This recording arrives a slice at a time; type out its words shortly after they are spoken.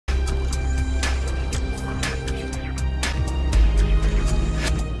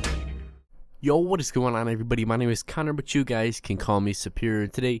Yo, what is going on, everybody? My name is Connor, but you guys can call me Superior.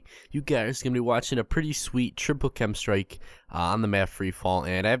 Today, you guys are going to be watching a pretty sweet triple chem strike on the map Freefall,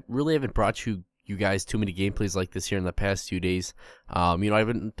 and I really haven't brought you guys too many gameplays like this here in the past few days. I've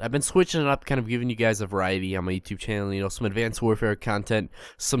been switching it up, kind of giving you guys a variety on my YouTube channel. You know, some Advanced Warfare content,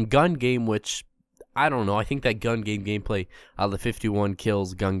 some gun game, which I don't know. I think that gun game gameplay, the 51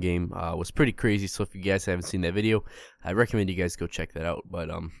 kills gun game, was pretty crazy. So if you guys haven't seen that video, I recommend you guys go check that out.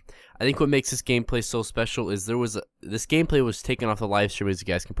 But I think what makes this gameplay so special is this gameplay was taken off the live stream, as you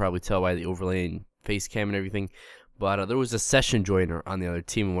guys can probably tell by the overlay and face cam and everything. But there was a session joiner on the other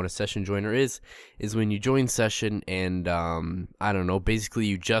team, and what a session joiner is when you join session and I don't know, basically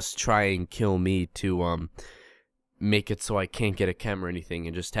you just try and kill me to make it so I can't get a chem or anything,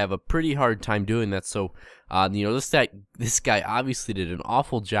 and just have a pretty hard time doing that. So you know, this guy obviously did an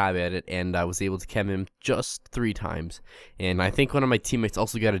awful job at it, and I was able to chem him just 3 times. And I think one of my teammates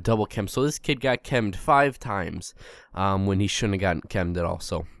also got a double chem, so this kid got chemmed 5 times when he shouldn't have gotten chemmed at all.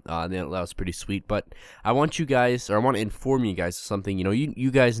 So that was pretty sweet. But I want you guys, or I want to inform you guys of something. You know,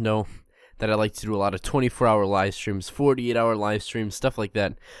 you guys know that I like to do a lot of 24-hour live streams, 48-hour live streams, stuff like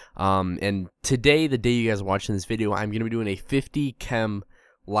that. And today, the day you guys are watching this video, I'm going to be doing a 50 chem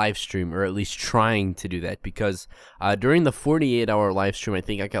live stream, or at least trying to do that, because during the 48-hour live stream, I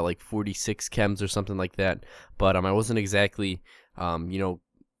think I got like 46 chems or something like that. But I wasn't exactly, you know,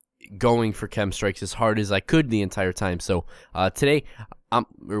 going for chem strikes as hard as I could the entire time. So today,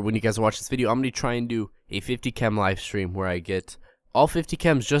 or when you guys watch this video, I'm going to try and do a 50 chem live stream where I get all 50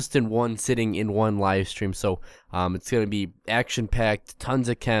 chems just in one sitting in one live stream. So it's going to be action-packed, tons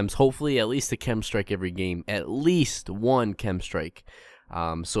of chems, hopefully at least a chem strike every game, at least one chem strike.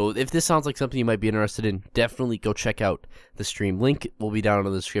 So if this sounds like something you might be interested in, definitely go check out the stream. Link will be down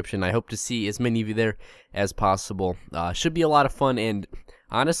in the description. I hope to see as many of you there as possible. Should be a lot of fun, and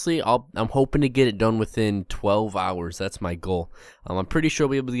honestly, I'm hoping to get it done within 12 hours. That's my goal. I'm pretty sure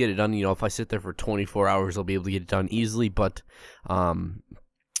I'll be able to get it done. You know, if I sit there for 24 hours, I'll be able to get it done easily. But,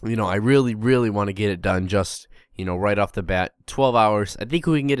 you know, I really, really want to get it done just, you know, right off the bat. 12 hours. I think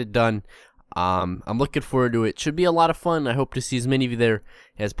we can get it done. I'm looking forward to it. Should be a lot of fun. I hope to see as many of you there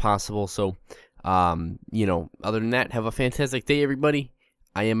as possible. So, you know, other than that, have a fantastic day, everybody.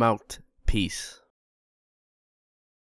 I am out. Peace.